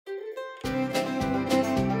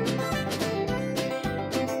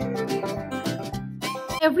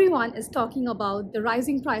Everyone is talking about the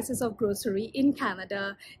rising prices of grocery in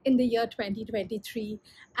Canada in the year 2023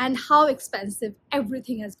 and how expensive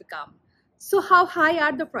everything has become. So how high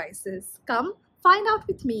are the prices? Come find out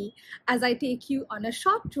with me as I take you on a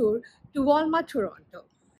short tour to Walmart, Toronto.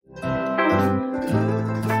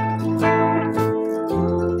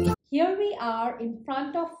 Here we are in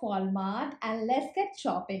front of Walmart and let's get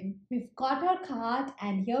shopping. We've got our cart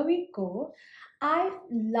and here we go. I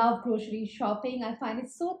love grocery shopping. I find it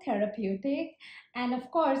so therapeutic. And of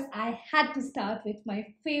course, I had to start with my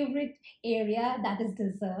favorite area, that is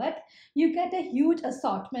dessert. You get a huge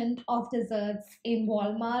assortment of desserts in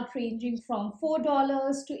Walmart ranging from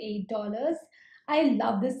 $4 to $8. I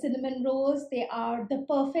love the cinnamon rolls. They are the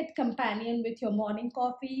perfect companion with your morning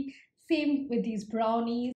coffee. Same with these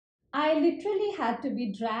brownies. I literally had to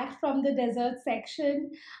be dragged from the dessert section.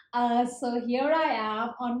 So here I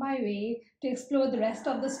am on my way to explore the rest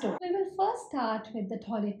of the store. We will first start with the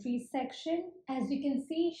toiletries section. As you can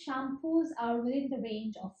see, shampoos are within the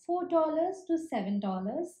range of $4 to $7.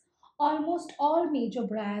 Almost all major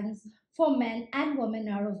brands for men and women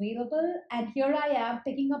are available. And here I am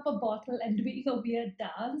picking up a bottle and doing a weird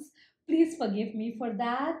dance. Please forgive me for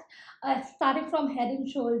that. Starting from Head and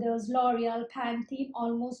Shoulders, L'Oreal, Pantene,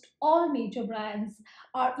 almost all major brands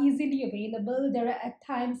are easily available. There are at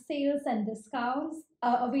times sales and discounts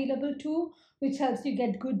available too, which helps you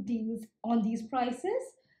get good deals on these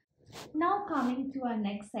prices. Now coming to our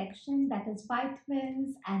next section, that is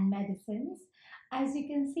vitamins and medicines. As you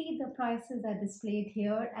can see, the prices are displayed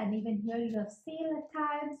here, and even here you have sale at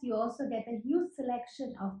times. You also get a huge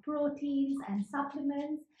selection of proteins and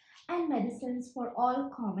supplements and medicines for all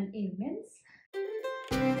common ailments.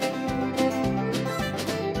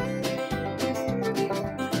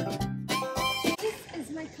 This is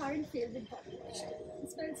my current favorite body lotion.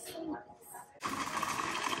 It smells so nice.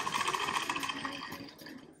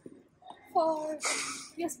 For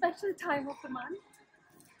your special time of the month,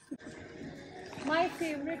 my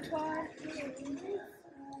favorite one is,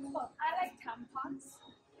 I like tampons.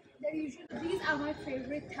 These are my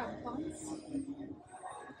favorite tampons.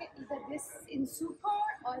 Okay, either this in super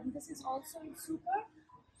or this is also in super.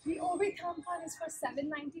 The OB tampon is for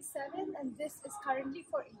 $7.97 and this is currently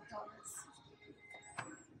for $8.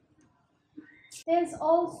 There's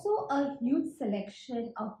also a huge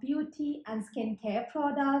selection of beauty and skincare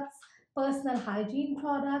products, personal hygiene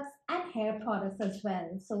products, and hair products as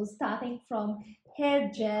well. So, starting from hair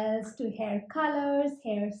gels to hair colors,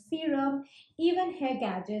 hair serum, even hair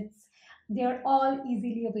gadgets, they're all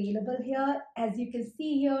easily available here. As you can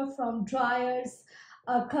see here, from dryers,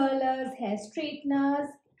 curlers, hair straighteners,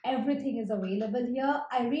 everything is available here.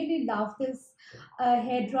 I really love this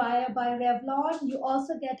hair dryer by Revlon. You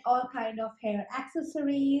also get all kind of hair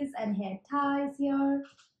accessories and hair ties here.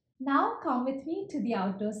 Now come with me to the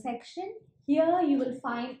outdoor section. Here you will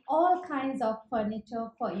find all kinds of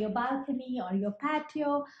furniture for your balcony or your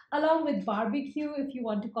patio, along with barbecue if you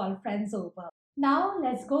want to call friends over. Now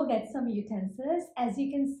let's go get some utensils. As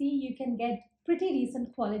you can see, you can get pretty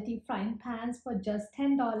decent quality frying pans for just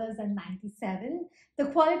 $10.97. The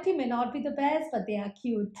quality may not be the best, but they are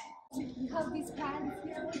cute. You have these pans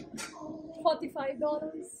here, $45.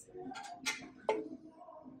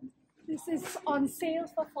 This is on sale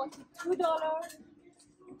for $42.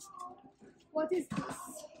 What is this?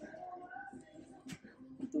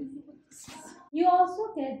 You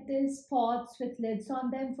also get these pots with lids on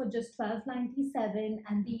them for just $12.97,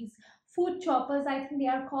 and these food choppers, I think they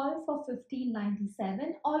are called, for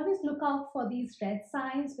 $15.97. Always look out for these red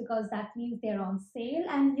signs because that means they're on sale.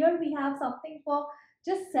 And here we have something for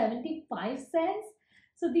just 75 cents.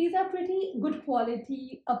 So these are pretty good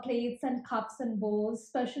quality plates and cups and bowls,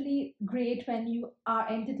 especially great when you are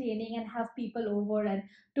entertaining and have people over and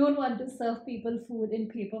don't want to serve people food in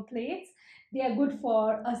paper plates. They are good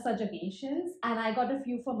for such occasions, and I got a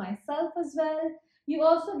few for myself as well. You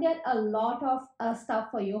also get a lot of stuff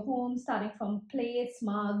for your home, starting from plates,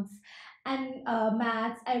 mugs, and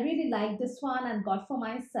mats. I really like this one and got for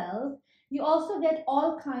myself. You also get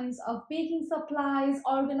all kinds of baking supplies,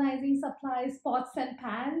 organizing supplies, pots and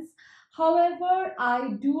pans. However,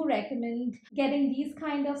 I do recommend getting these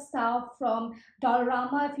kind of stuff from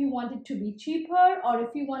Dollarama if you want it to be cheaper, or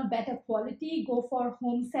if you want better quality, go for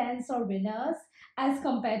Home Sense or Winners as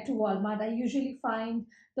compared to Walmart. I usually find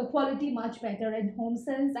the quality much better in Home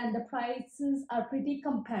Sense and the prices are pretty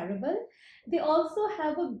comparable. They also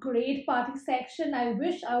have a great party section. I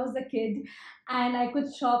wish I was a kid and I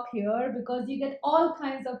could shop here because you get all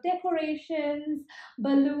kinds of decorations,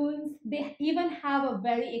 balloons. They even have a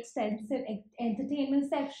very extensive extensive entertainment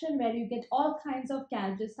section where you get all kinds of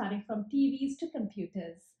gadgets starting from TVs to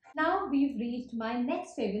computers. Now we've reached my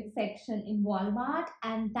next favorite section in Walmart,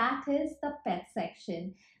 and that is the pet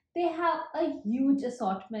section. They have a huge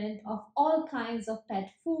assortment of all kinds of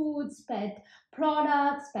pet foods, pet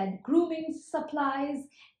products, pet grooming supplies,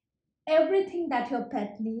 everything that your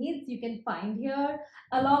pet needs you can find here,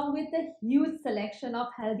 along with a huge selection of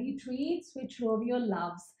healthy treats which Romeo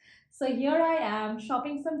loves. So here I am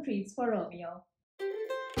shopping some treats for Romeo. This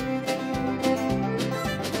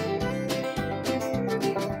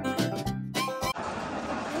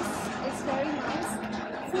is very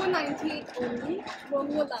nice. 498 only.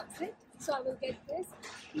 Romeo loves it, so I will get this.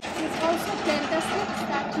 There's also blender sticks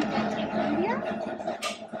that you get in India.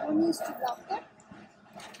 Romeo used to love them,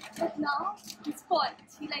 but now he's spoiled.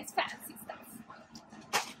 He likes fancy stuff.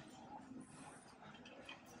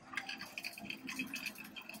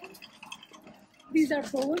 These are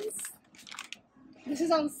bones. This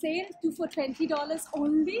is on sale, 2 for $20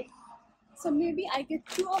 only. So maybe I get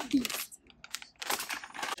 2 of these.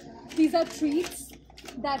 These are treats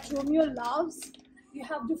that Romeo loves. You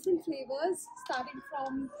have different flavors starting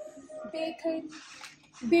from bacon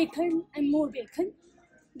and more bacon.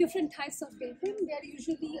 Different types of bacon. They're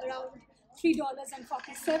usually around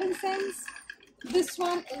 $3.47. This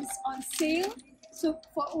one is on sale, so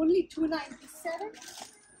for only $2.97.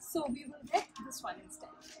 So we will get this one instead.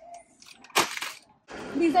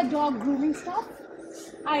 These are dog grooming stuff.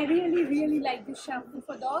 I really like this shampoo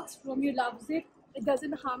for dogs. Romeo loves it. It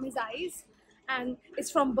doesn't harm his eyes, and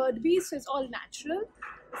it's from Bird Bee, so it's all natural.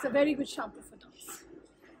 It's a very good shampoo for dogs,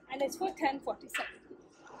 and it's for $10.47.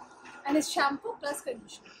 And it's shampoo plus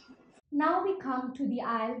conditioner. Now we come to the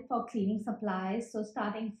aisle for cleaning supplies. So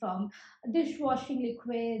starting from dishwashing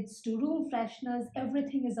liquids to room fresheners,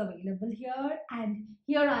 everything is available here. And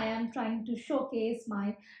here I am trying to showcase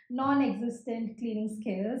my non-existent cleaning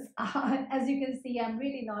skills. As you can see, I'm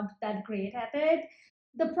really not that great at it.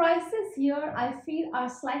 The prices here I feel are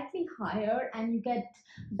slightly higher and you get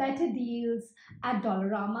better deals at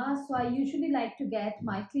Dollarama. So I usually like to get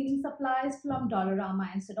my cleaning supplies from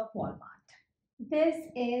Dollarama instead of Walmart. This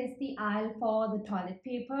is the aisle for the toilet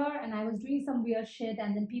paper, and I was doing some weird shit,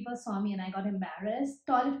 and then people saw me and I got embarrassed.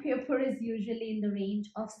 Toilet paper is usually in the range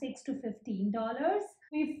of $6 to $15.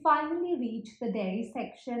 We finally reached the dairy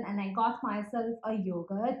section, and I got myself a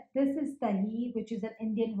yogurt. This is dahi, which is an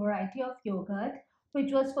Indian variety of yogurt,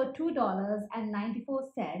 which was for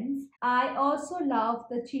 $2.94. I also love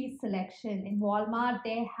the cheese selection. In Walmart,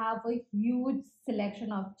 they have a huge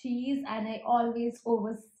selection of cheese, and I always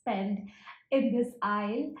overspend in this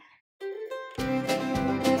aisle.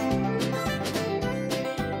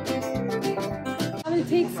 I will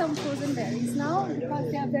take some frozen berries now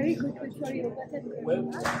because they are very good with your yogurt and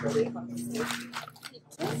granola.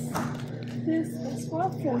 This is for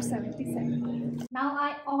 $4.77. Now,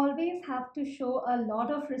 I always have to show a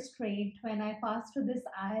lot of restraint when I pass through this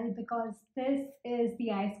aisle because this is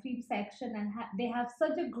the ice cream section, and they have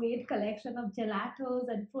such a great collection of gelatos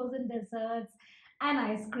and frozen desserts and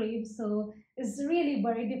ice cream. So it's really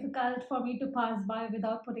very difficult for me to pass by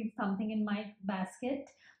without putting something in my basket.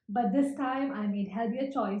 But this time I made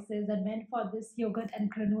healthier choices and went for this yogurt and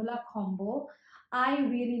granola combo. I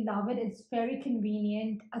really love it. It's very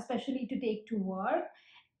convenient, especially to take to work.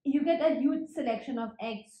 You get a huge selection of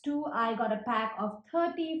eggs too. I got a pack of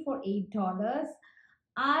 30 for $8.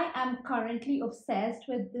 I am currently obsessed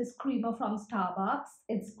with this creamer from Starbucks.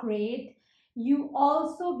 It's great. You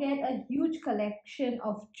also get a huge collection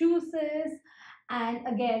of juices and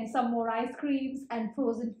again some more ice creams and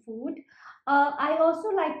frozen food. I also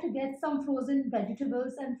like to get some frozen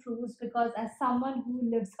vegetables and fruits because as someone who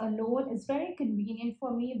lives alone, it's very convenient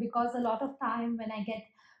for me because a lot of time when I get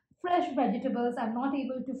fresh vegetables, I'm not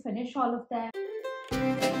able to finish all of them.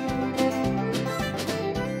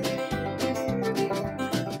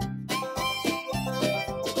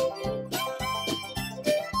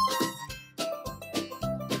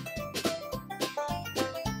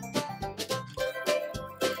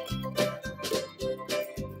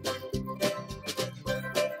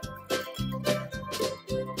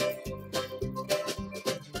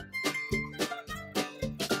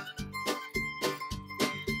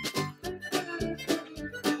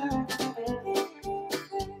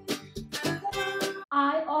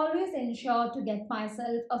 I always ensure to get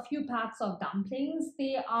myself a few packs of dumplings.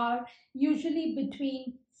 They are usually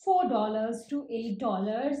between $4 to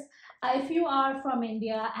 $8. If you are from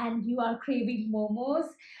India and you are craving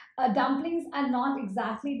momos, dumplings are not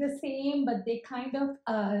exactly the same, but they kind of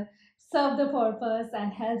serve the purpose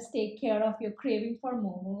and helps take care of your craving for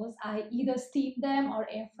momos. I either steam them or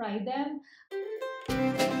air fry them.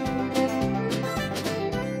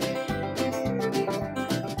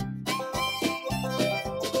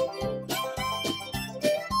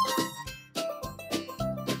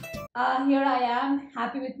 Here I am,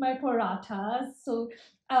 happy with my parathas. So,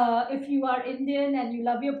 if you are Indian and you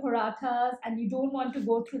love your parathas and you don't want to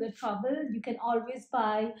go through the trouble, you can always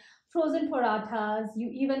buy frozen parathas. You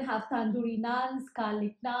even have tandoori naans,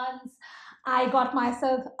 garlic naans. I got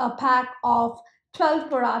myself a pack of 12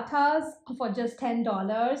 parathas for just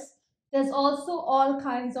 $10. There's also all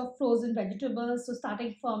kinds of frozen vegetables. So,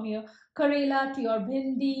 starting from your Karela to your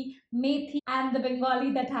bhindi, methi, and the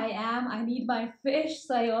Bengali that I am, I need my fish.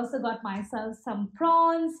 So I also got myself some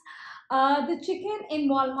prawns. The chicken in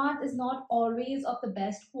Walmart is not always of the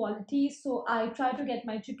best quality, so I try to get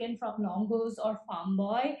my chicken from Longos or Farm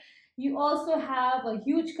Boy. You also have a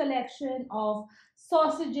huge collection of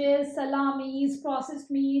sausages, salamis,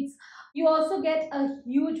 processed meats. You also get a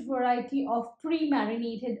huge variety of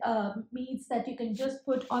pre-marinated meats that you can just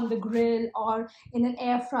put on the grill or in an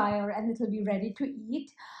air fryer and it'll be ready to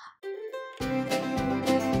eat.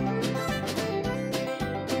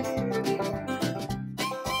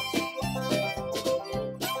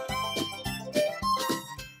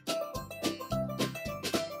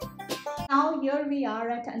 Now here we are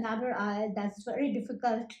at another aisle that's very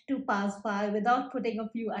difficult to pass by without putting a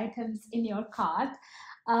few items in your cart.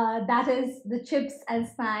 That is the chips and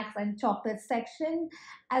snacks and chocolate section.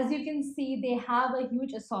 As you can see, they have a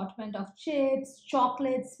huge assortment of chips,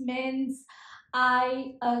 chocolates, mints.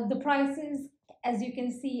 The prices, as you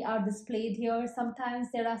can see, are displayed here. Sometimes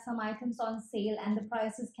there are some items on sale and the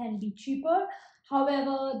prices can be cheaper.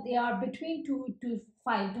 However, they are between $2 to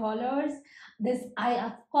 $5. This I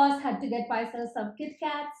of course had to get myself some Kit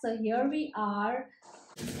Kats. So here we are.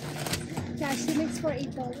 Cashew mix for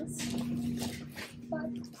 $8. But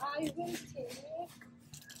I will take,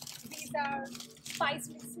 these are spice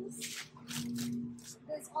mixes.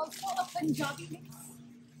 There's also a Punjabi mix.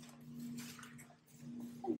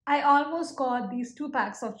 I almost got these 2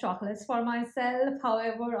 packs of chocolates for myself.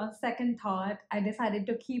 However, on second thought, I decided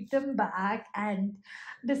to keep them back and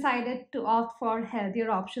decided to opt for healthier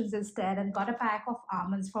options instead and got a pack of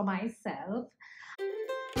almonds for myself.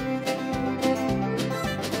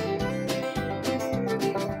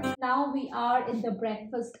 Now we are in the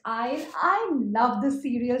breakfast aisle. I love the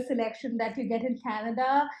cereal selection that you get in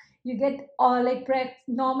Canada. You get all like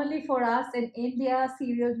normally for us in India,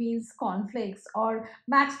 cereal means cornflakes or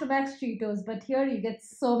max to max Cheetos, but here you get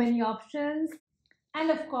so many options.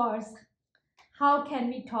 And of course, how can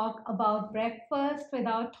we talk about breakfast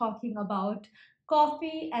without talking about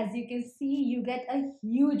coffee? As you can see, you get a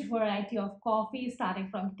huge variety of coffee starting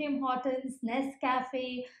from Tim Hortons,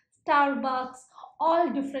 Nescafe, Starbucks,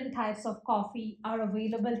 all different types of coffee are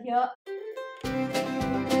available here.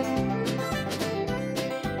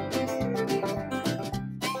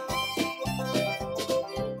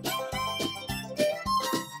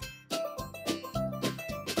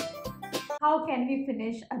 How can we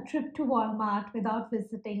finish a trip to Walmart without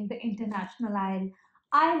visiting the international aisle?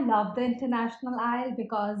 I love the international aisle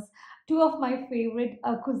because two of my favorite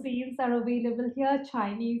cuisines are available here,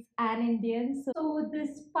 Chinese and Indian. So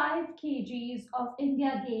this 5 kgs of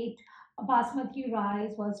India Gate basmati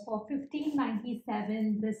rice was for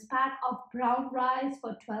 15.97. This pack of brown rice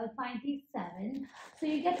for 12.97. So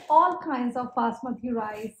you get all kinds of basmati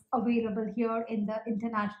rice available here in the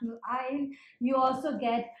international aisle. You also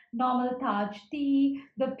get normal Taj tea,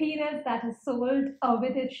 the peanuts that is sold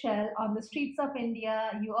with its shell on the streets of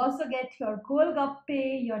India. You also get your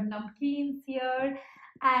golgappe, your namkeens here.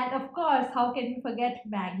 And of course, how can we forget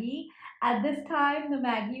Maggie? At this time, the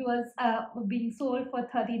Maggie was being sold for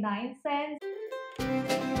 39 cents.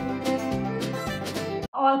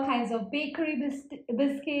 All kinds of bakery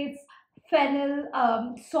biscuits, fennel,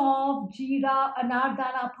 soft, jeera,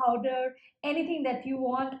 anardana powder, anything that you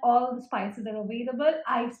want, all the spices are available.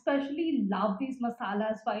 I especially love these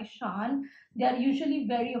masalas by Shan. They are usually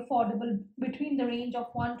very affordable, between the range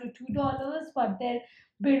of $1 to $2, but their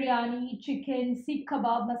biryani, chicken, sikh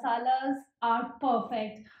kebab masalas are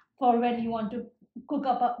perfect for when you want to cook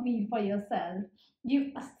up a meal for yourself.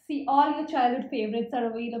 You see all your childhood favorites are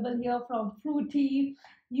available here, from fruity.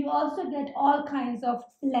 You also get all kinds of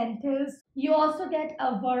lentils. You also get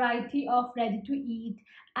a variety of ready to eat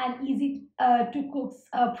and easy to cook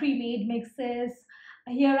pre-made mixes.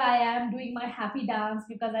 Here I am doing my happy dance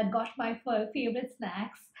because I got my favorite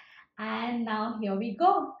snacks. And now here we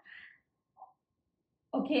go.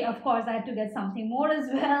 Okay, of course I had to get something more as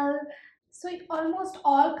well. So almost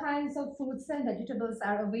all kinds of fruits and vegetables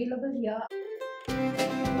are available here.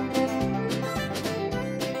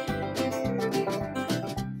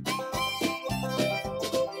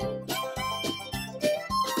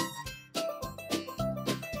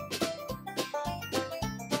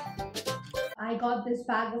 I got this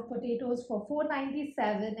bag of potatoes for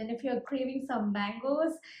 4.97, and if you're craving some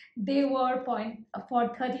mangoes, they were for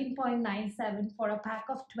 13.97 for a pack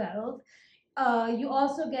of 12. You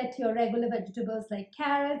also get your regular vegetables like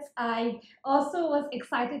carrots. I also was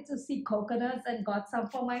excited to see coconuts and got some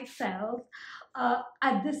for myself.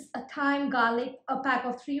 At this time, garlic, a pack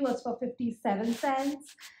of three was for 57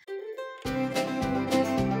 cents.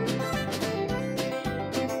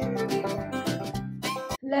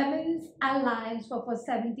 Lemons and limes were for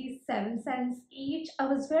 77 cents each. I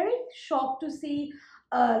was very shocked to see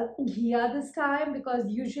ghee this time because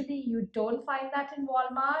usually you don't find that in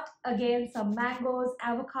Walmart. Again, some mangoes,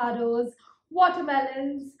 avocados,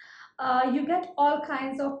 watermelons. You get all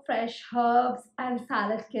kinds of fresh herbs and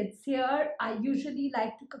salad kits here. I usually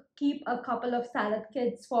like to keep a couple of salad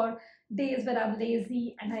kits for days when I'm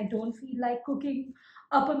lazy and I don't feel like cooking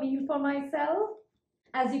up a meal for myself.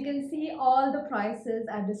 As you can see, all the prices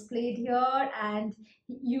are displayed here, and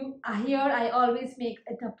here I always make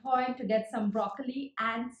it a point to get some broccoli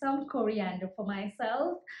and some coriander for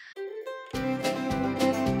myself.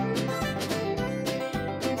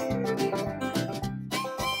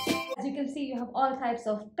 As you can see, you have all types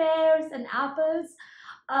of pears and apples.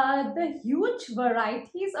 The huge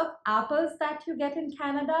varieties of apples that you get in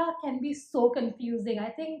Canada can be so confusing. I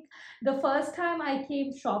think the first time I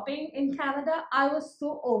came shopping in Canada, I was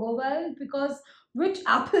so overwhelmed because which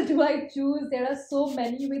apple do I choose? There are so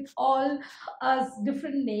many with all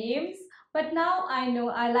different names. But now I know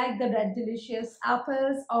I like the Red Delicious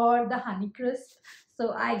apples or the Honeycrisp.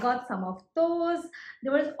 So I got some of those.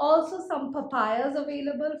 There was also some papayas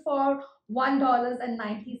available for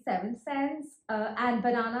 $1.97 and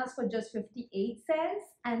bananas for just 58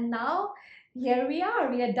 cents. And now here we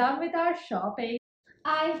are done with our shopping.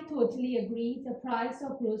 I totally agree. The price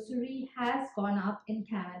of grocery has gone up in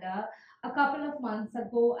Canada. A couple of months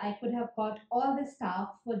ago, I could have got all the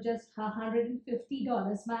stuff for just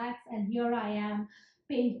 $150 max, and here I am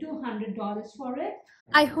paying $200 for it.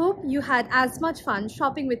 I hope you had as much fun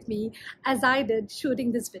shopping with me as I did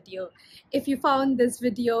shooting this video. If you found this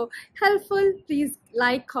video helpful, please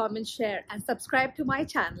like, comment, share, and subscribe to my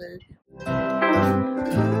channel.